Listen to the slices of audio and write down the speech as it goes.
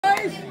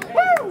boys!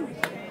 Woo!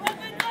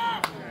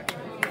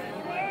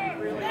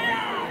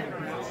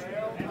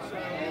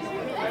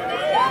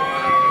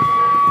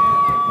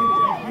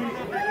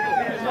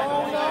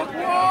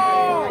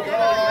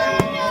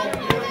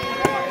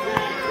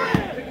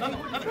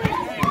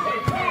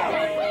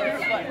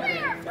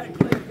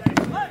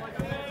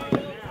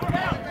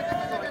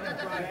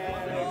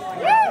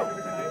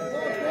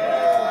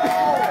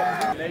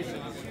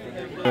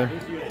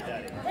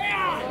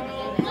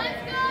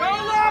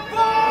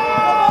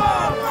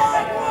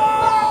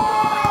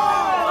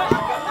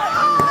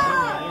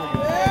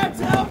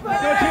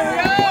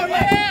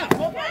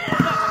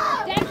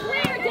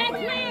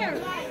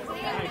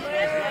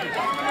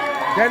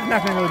 That's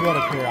not going to really go to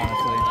clear,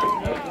 honestly.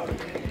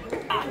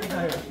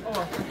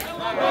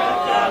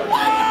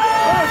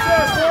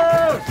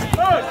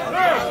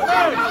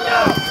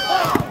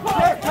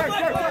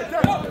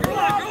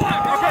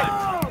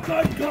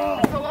 Good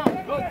call.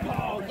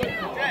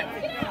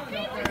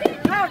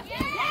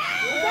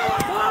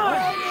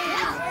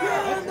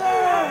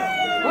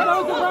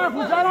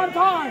 Was that on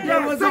time?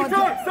 Yeah, it was on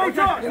time.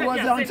 It was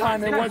on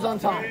time. It was on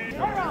time.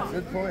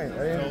 Good point.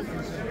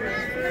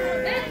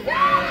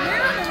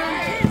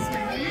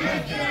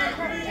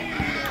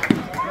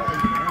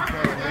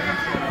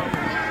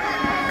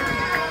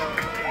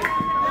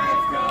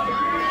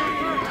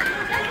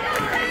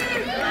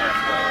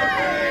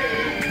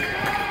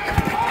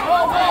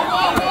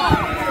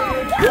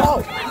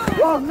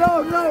 Oh,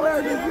 no,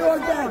 Eric, it's your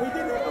dad.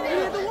 He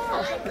hit the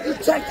wall. You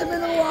checked him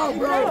in the wall,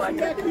 bro. I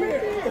can't come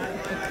here.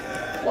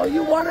 Well,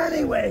 you won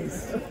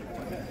anyways.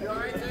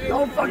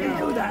 Don't fucking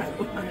do that.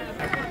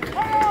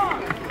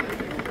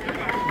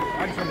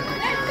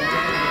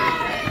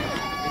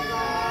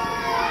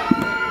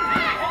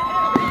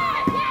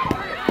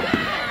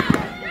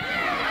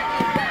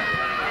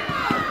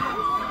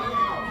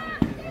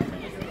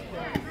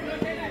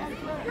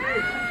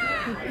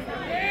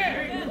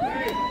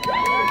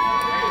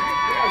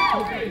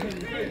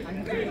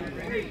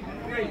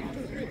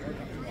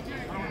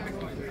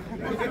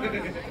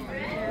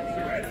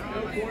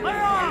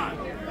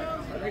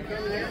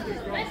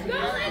 Let's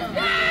go!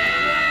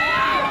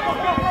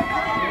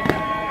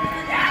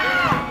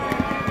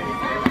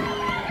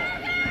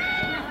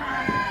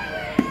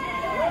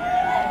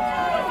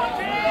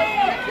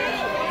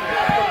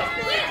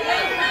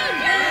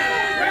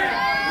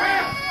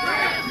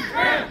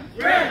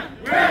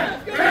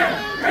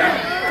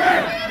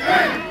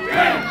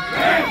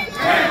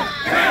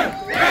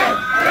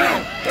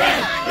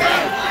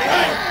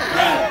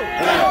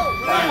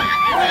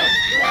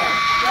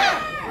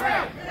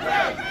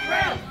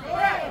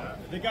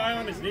 The guy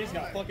on his knees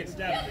got fucking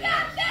stabbed in the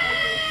ass.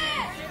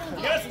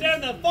 He got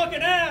stabbed in the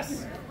fucking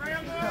ass! The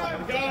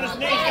guy on his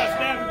knees got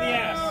stabbed in the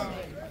ass.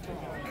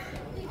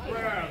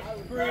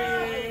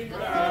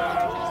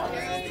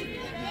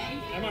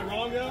 Am I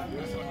wrong though?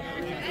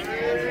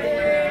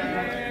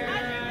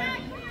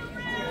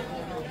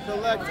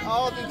 Collect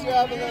all the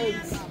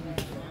javelins.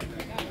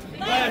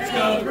 Let's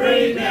go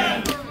Green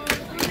Man!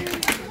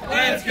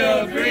 Let's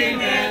go Green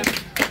Man!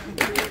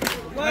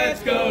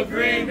 Let's go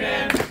Green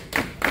Man!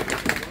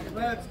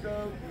 Let's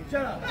go.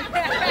 Shut up. What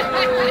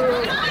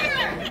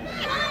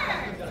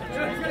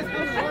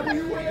are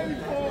you waiting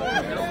for?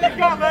 Let's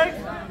go, Legs!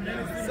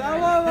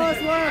 Some of us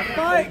want to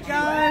fight,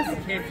 guys.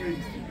 Let's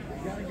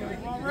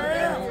go,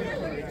 Red!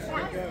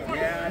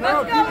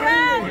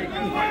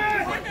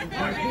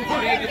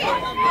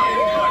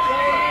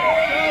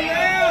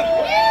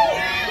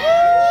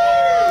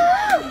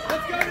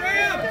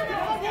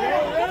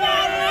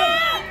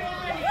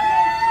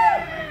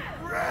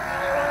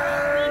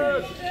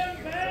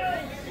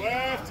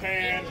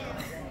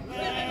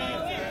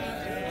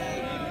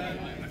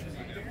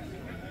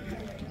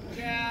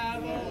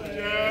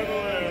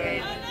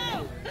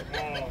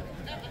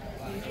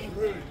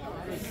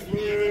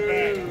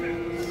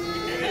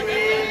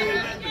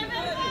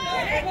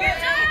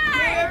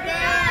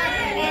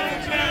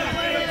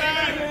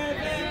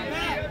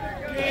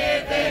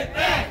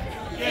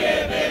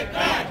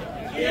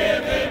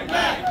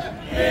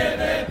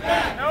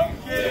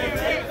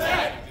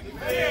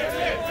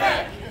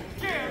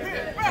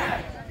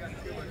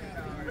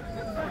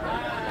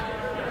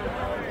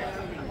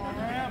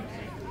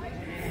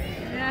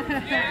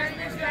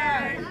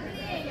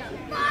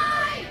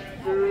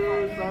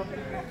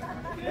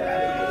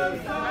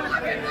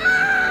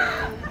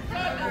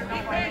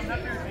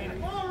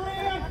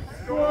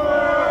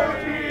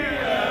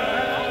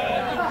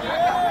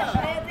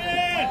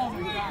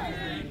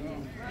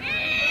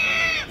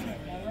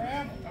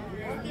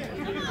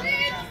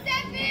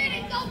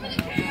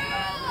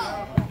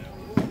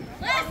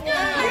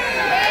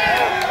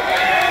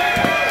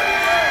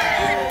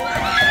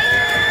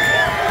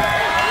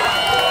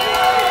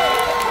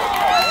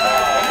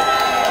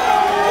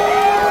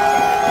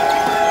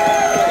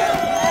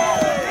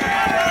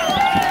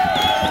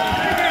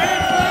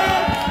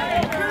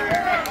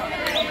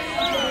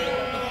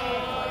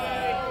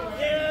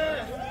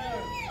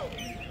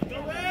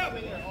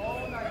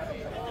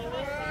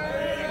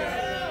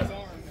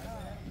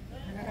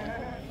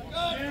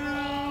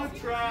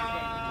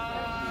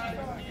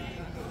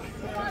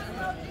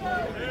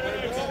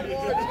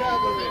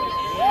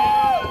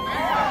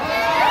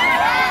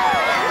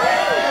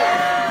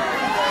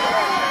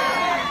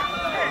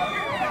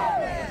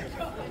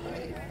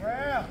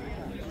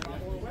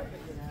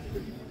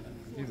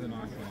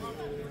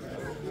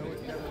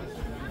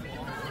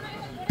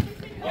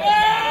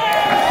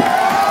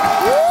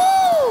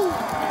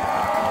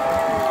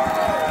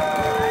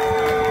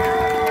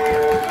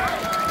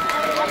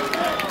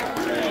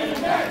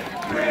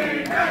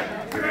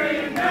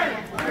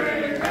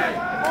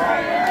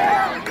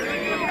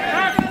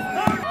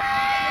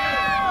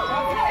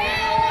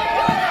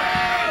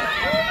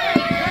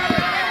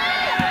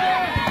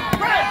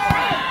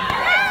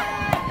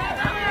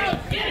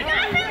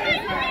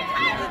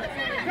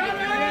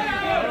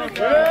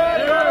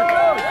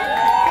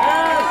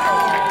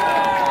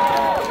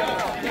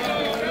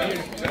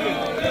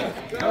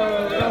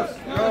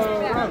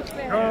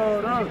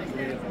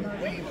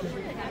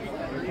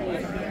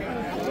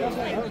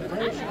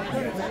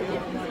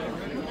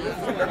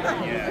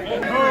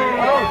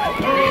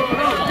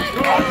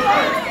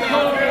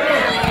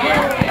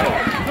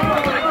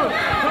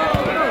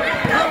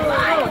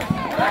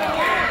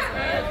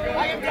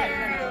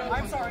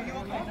 I'm sorry, you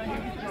okay?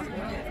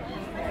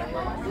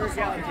 Where's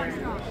Gallon?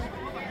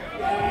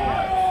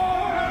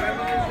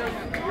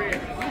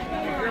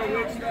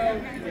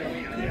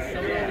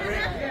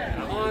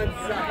 On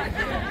site.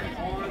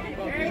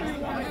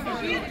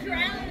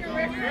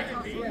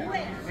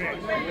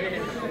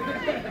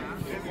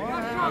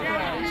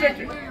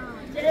 Chicken.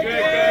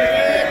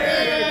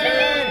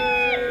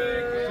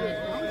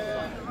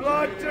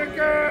 Blood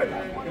chicken.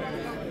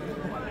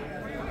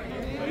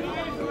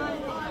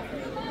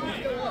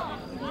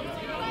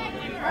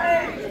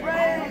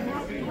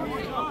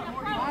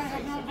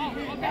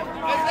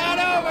 It's not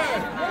over!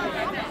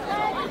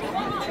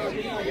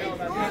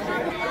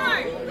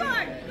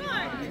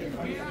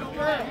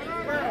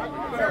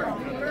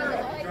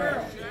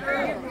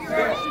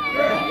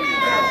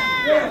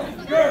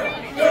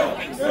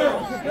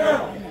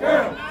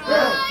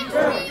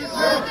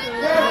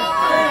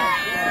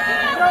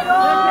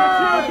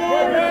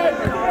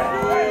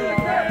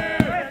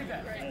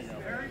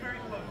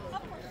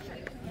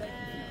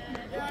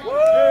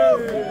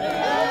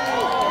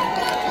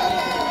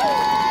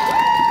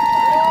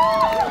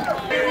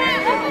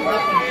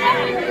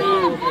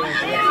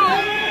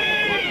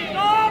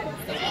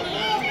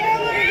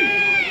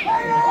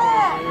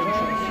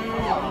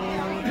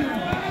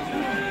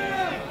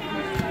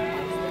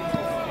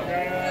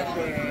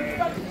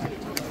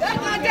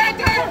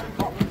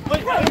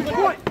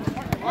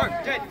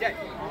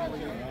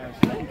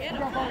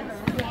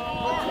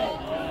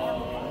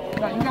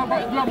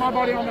 You got my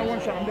body on that one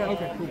shot. I'm dead.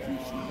 Okay, cool.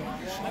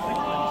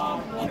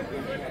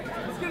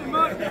 Let's get him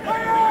up! Get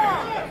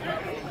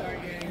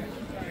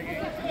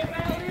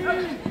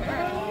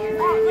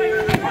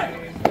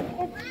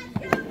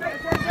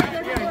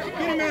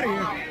him out of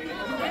here.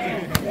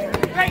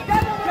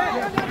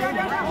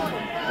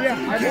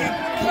 Yeah, I did.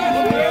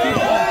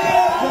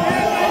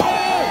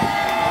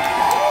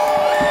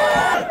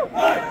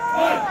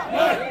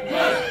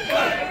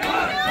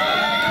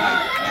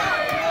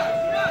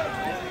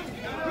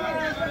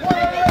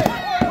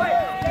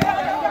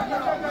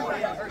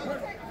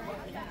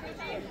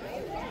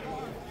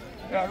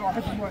 Yeah, I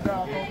just went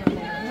down.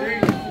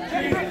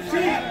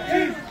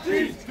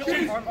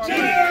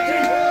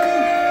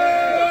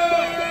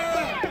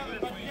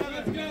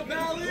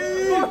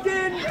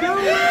 Fucking do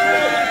it!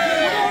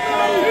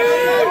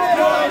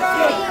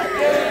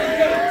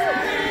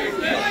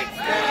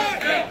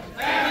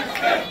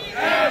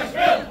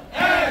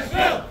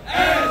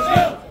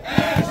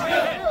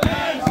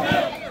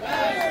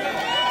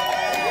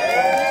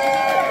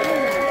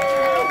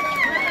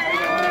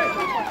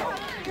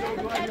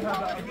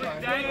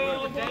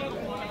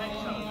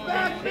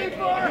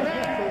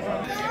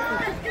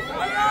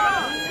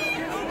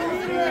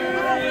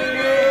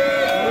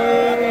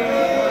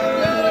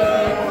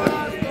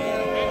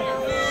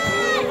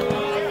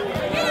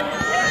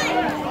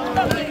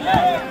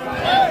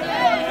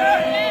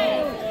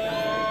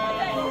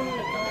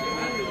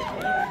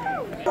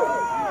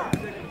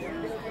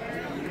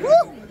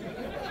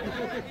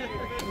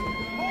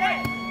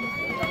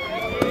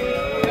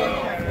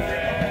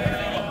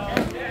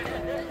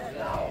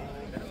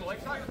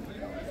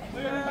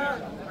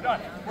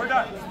 We're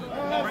done.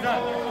 We're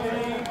done.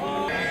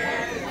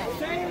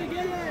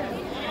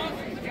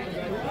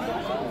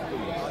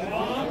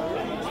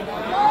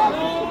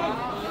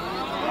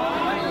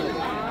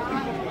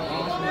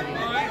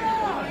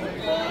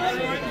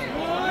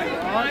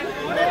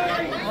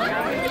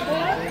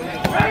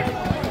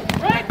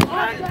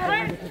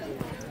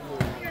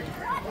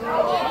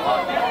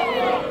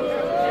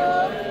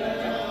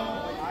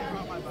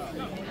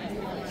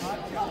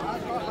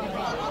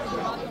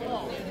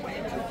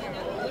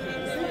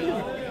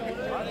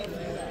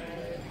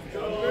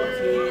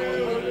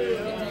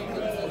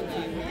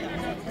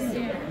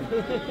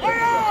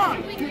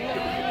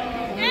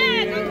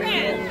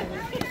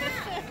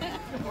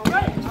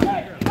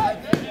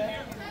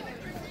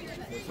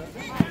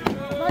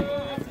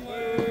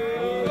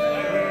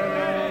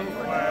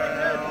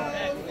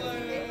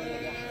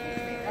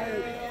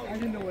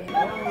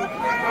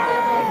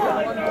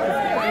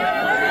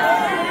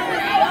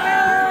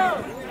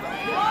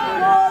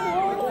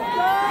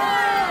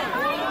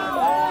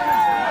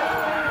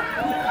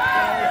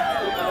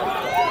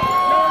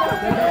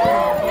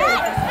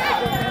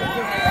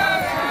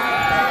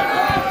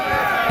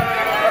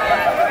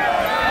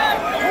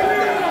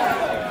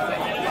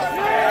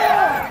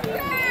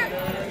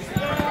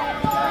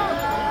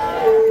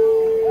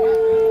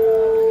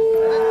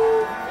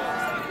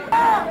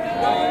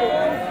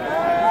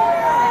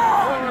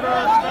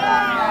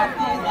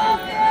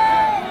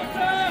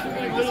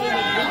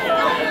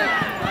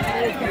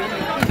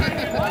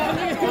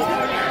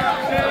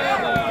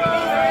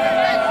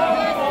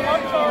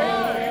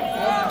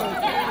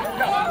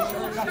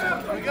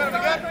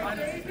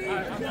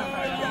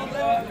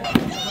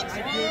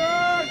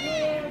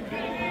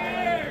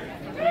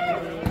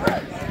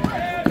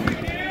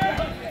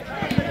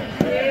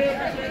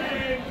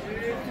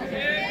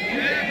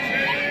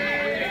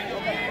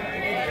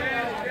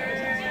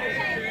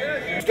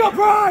 go,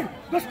 Brian!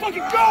 Let's fucking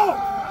go!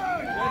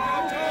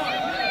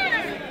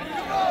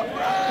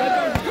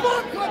 Come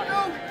on,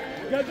 go!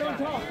 You guys don't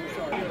talk.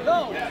 Go!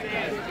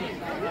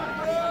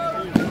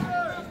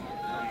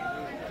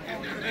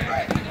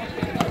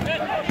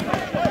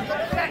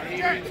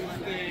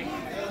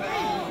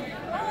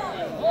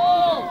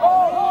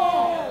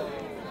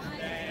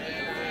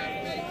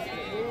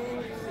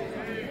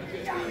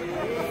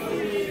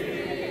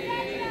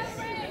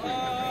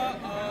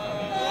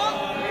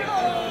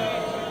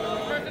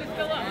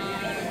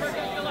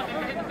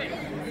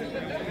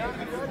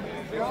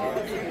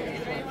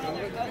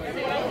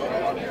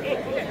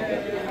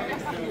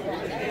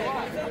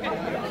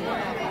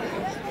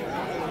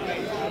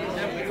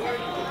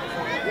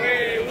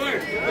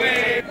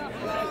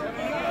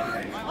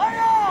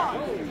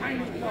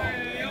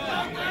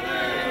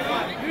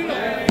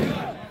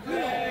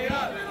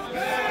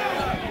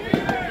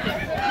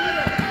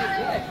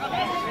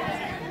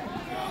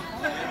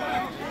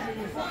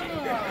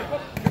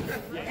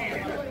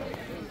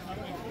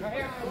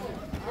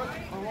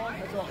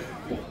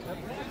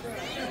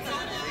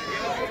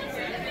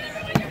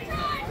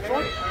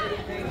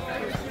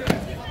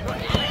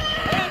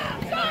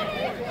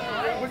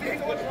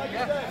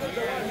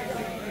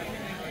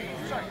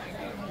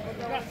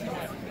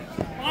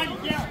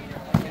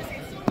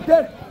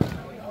 Good.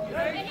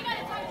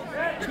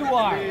 Two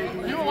are.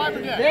 You alive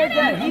or dead? They're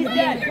dead. He's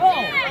dead. Go!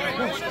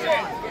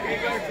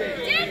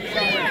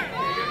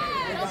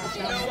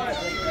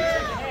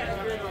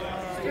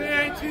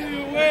 Spin to it! Spin to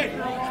it!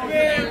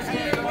 Spin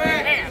to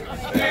it!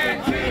 Spin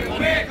to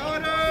it!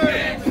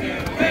 Spin to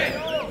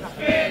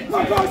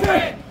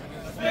it!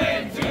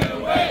 Spin to it! Spin to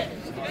it!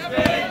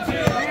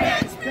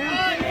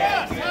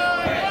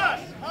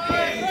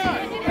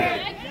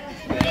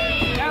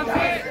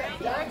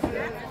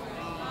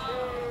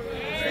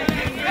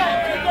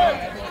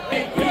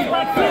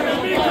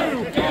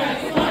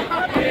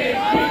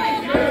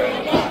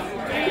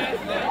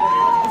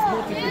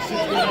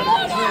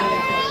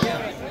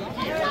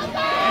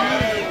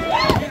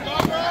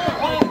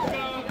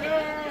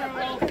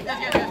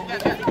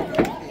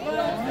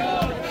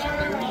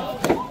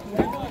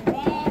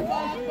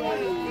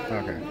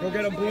 Okay. Go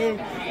get him, Blue.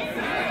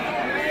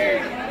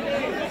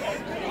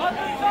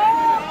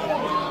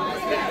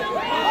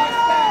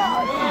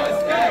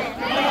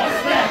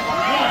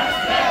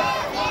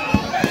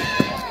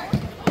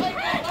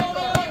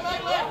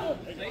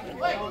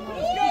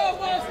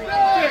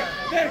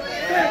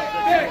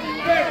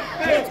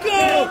 Let's go,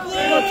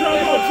 Blue! Let's go,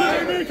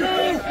 Nico!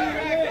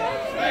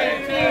 Spin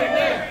to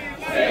it!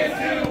 Spin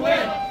to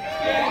it!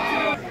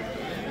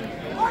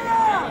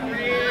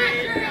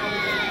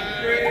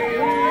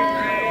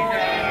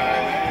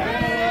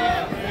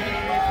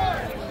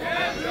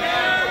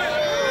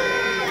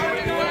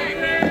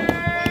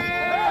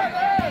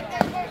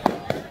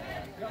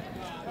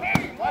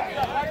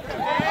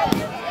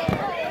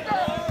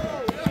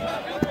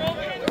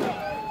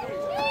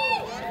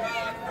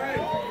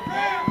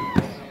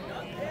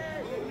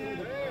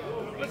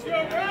 Let's go,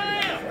 Ryan!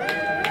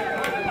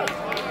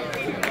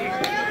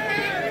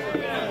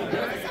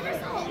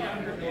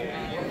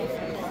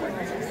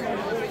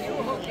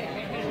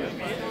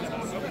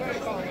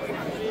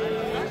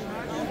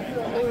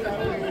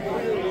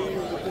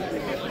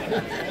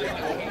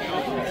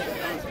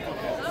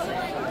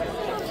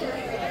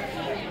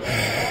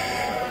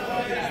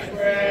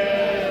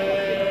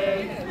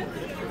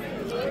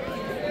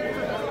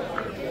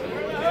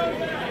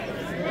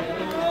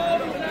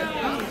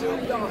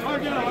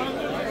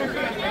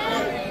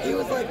 He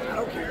was like, I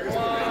don't care.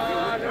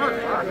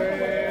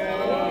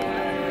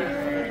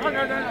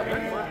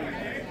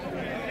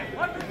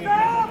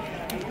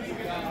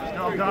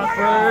 No,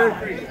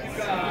 Godfrey.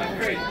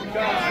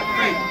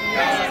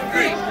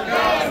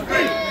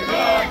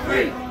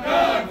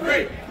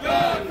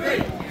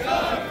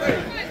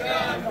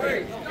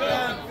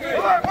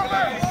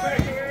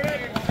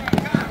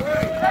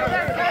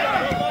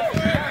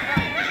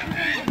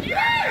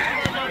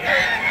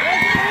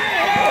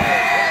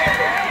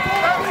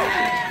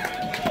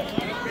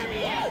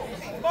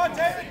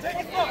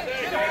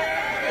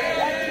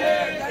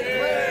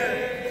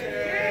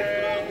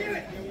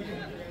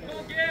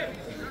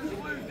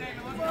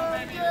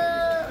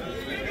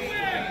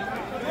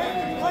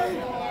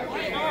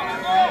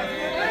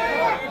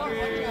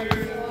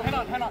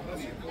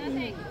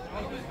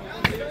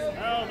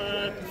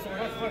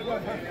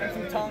 That's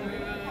some tongue.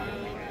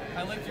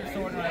 I licked your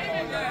sword and I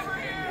apologize.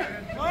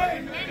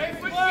 Spin to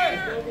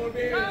it, spin to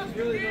it,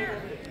 cavalier.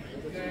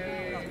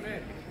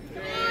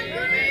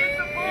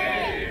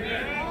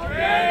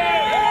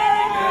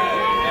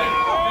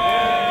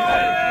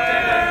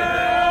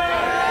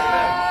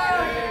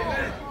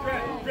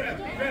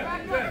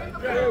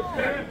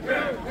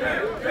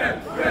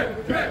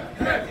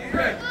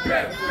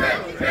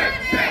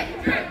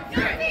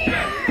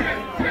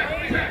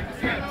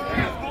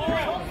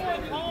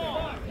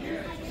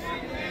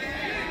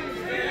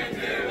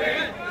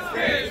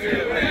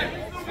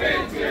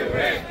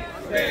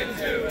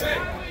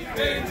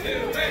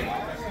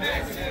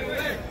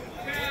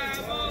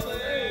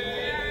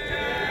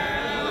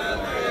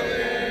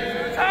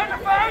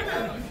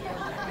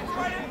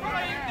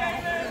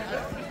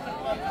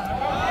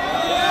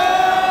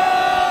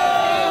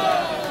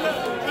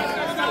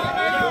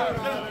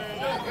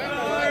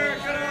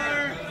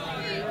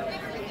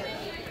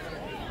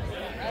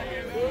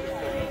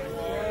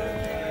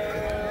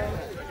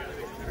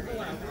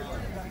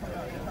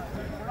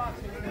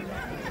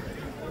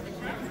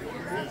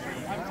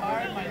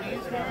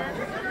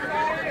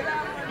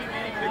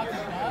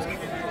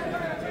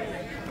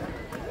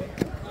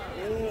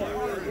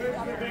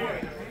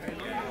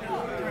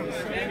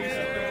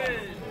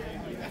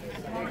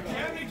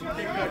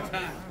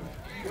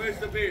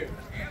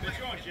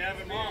 Jab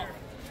him off.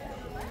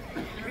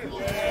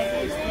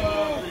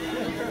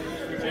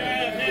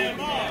 Jab him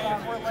off.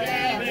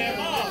 Jab him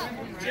off.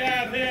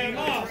 Jab him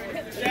off.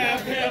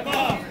 Jab him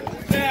off.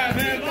 Jab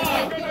him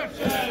off.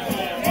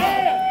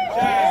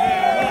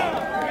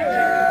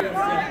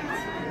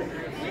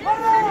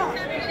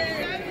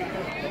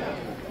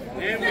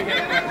 And we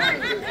hit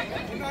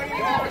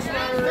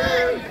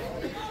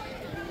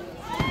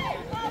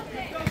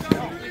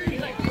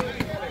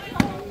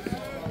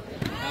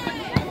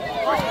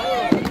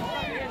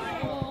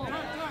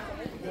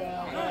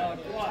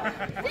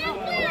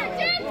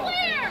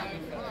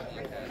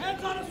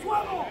Hands on a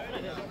swivel!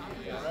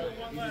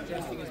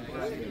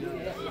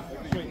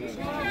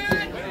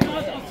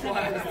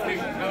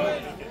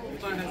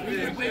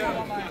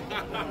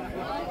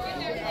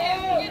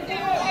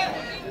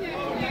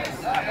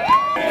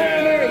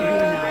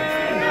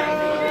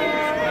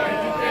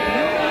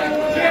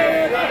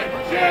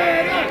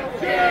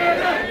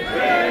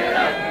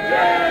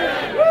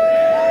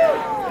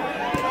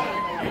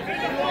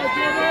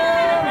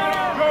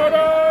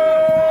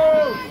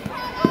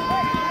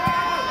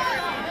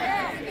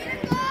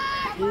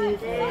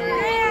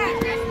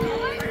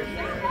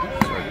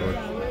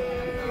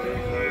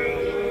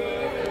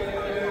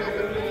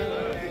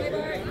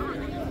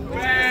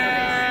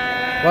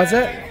 Was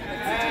it?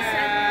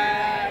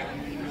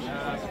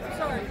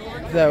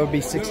 That would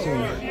be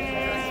 16.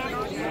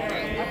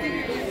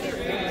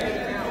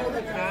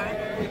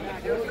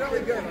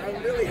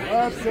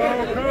 Let's go,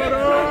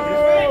 Kodo!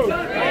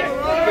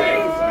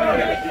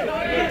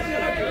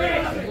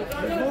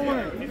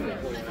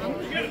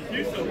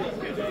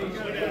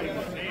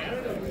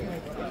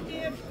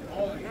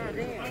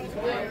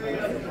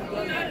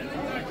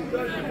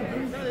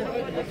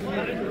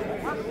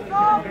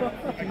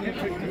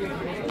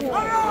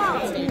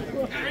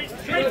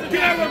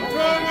 Get him,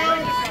 Kodo!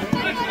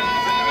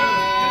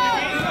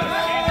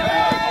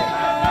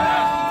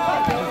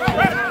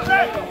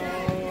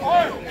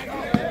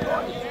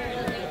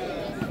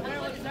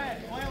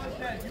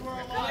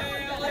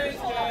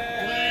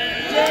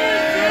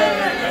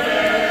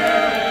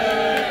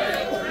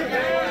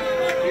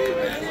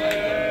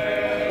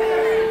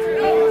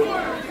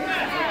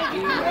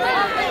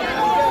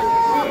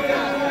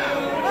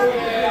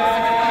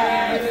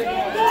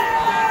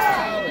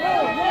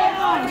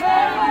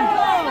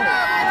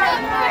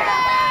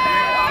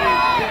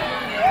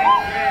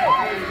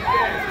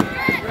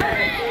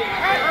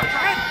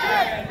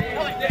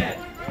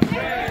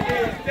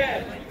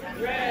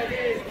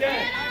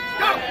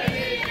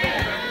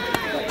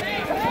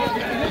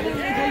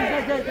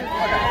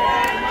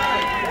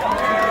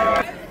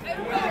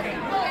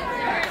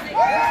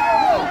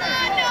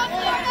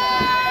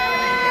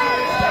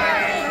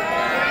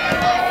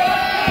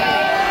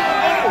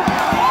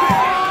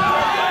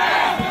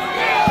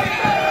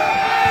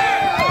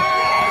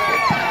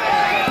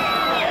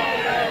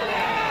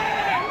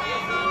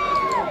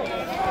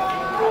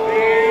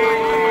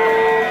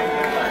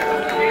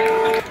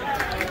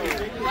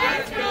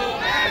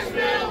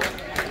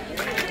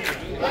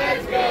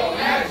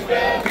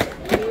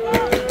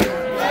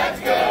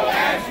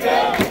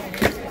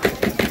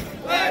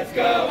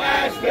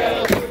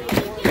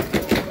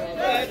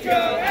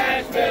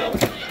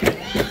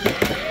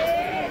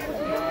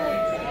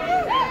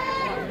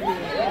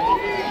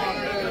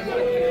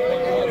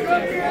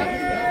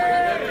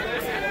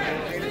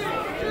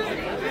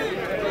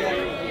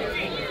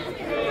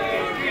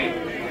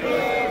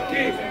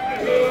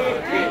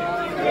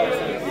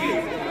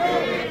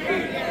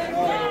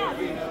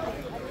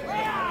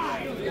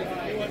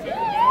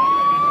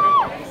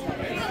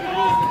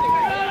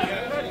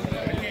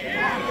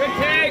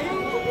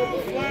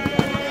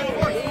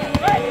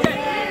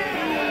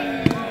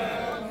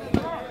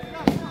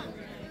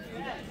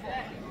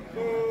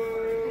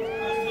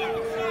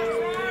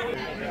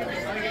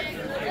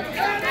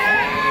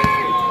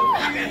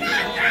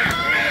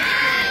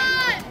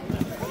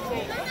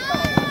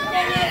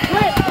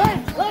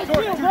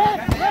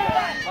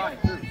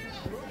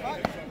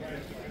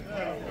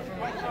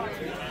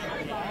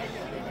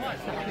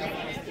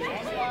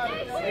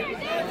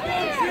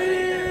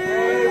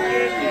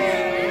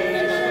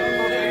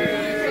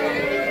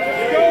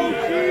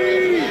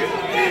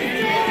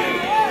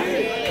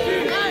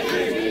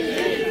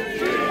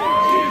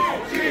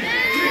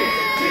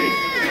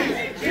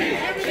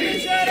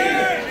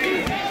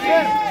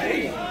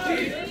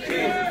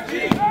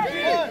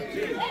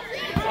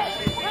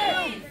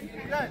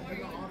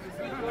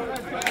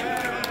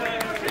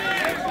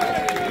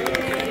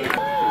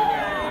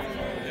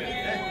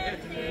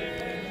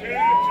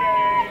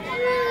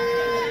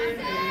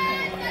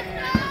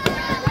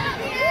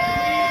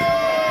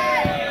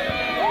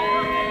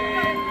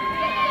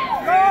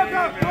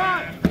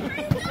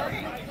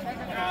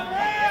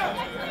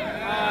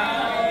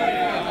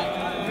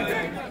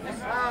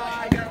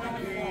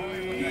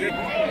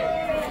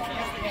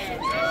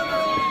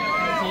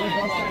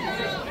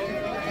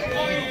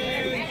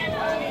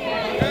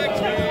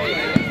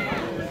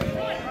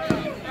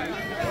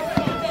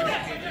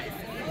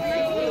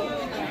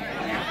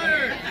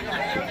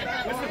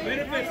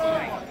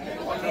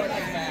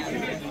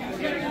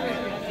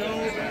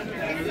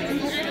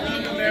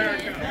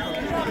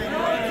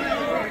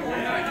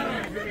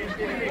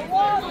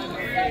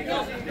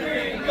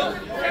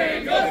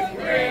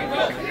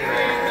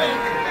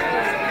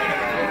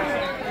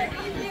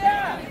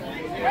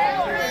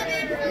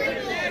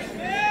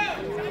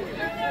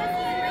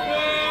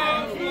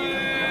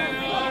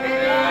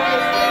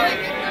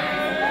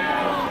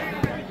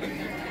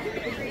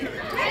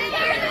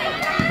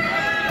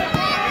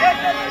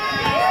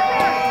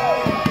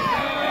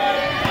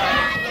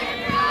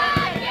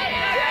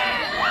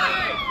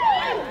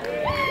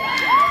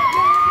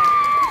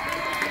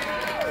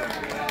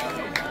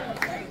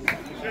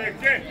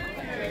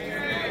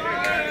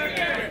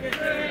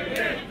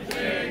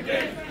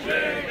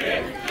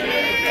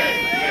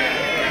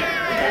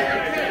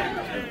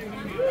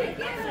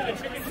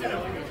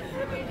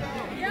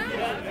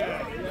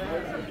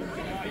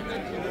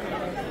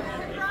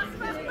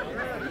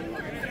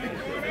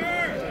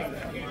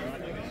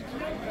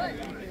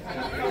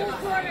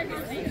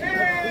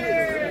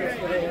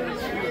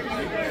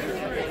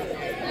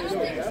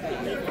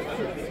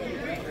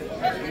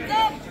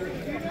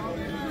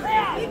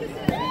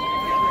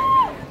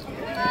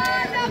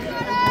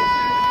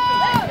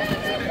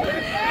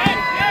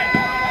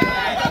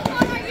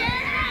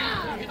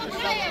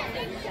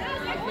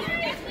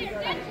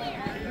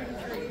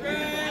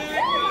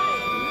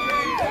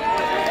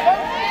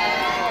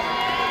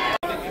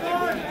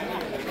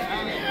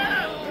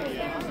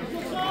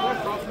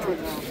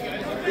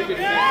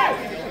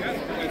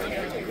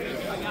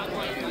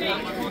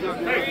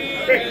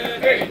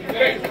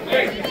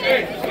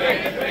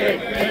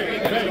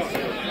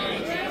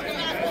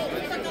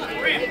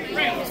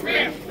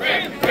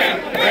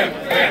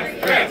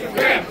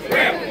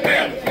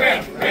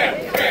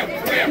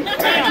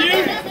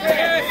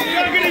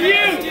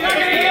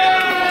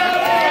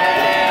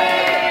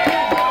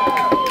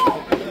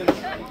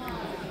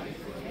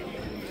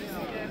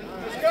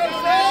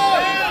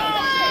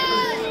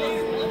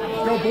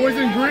 Boys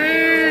in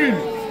green!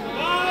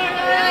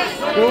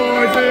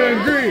 Boys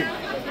in green!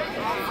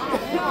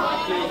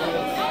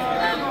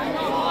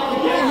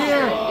 Get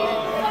here!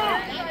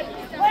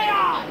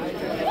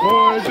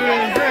 Boys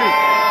in green!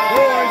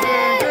 Boys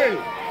in green!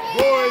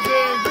 Boys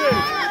in green!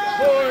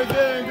 Boys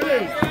in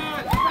green!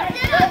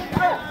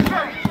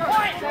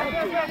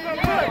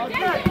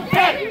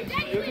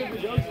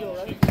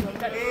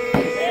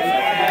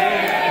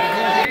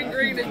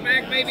 Green is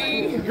back,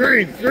 baby.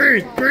 Green,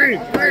 green, green,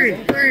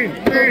 green, green,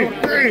 green,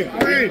 green,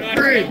 green,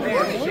 green.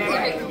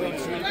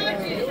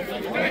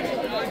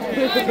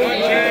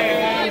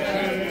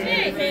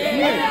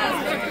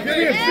 Give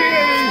me a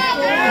series.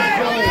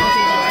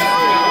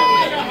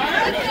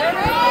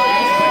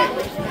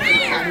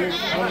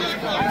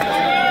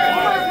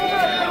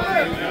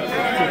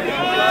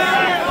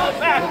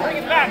 Bring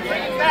it back,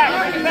 bring it back,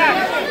 bring it back.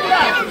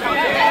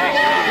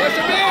 Push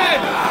him in.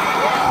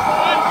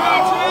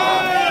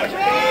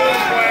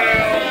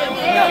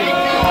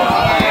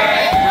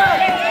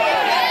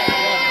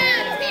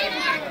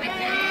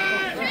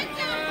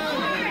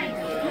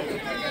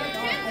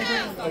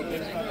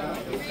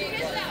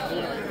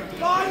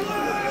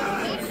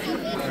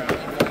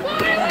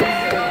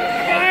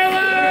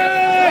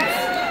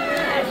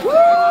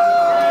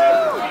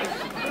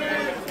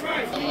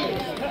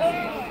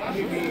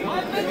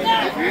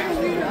 Yeah.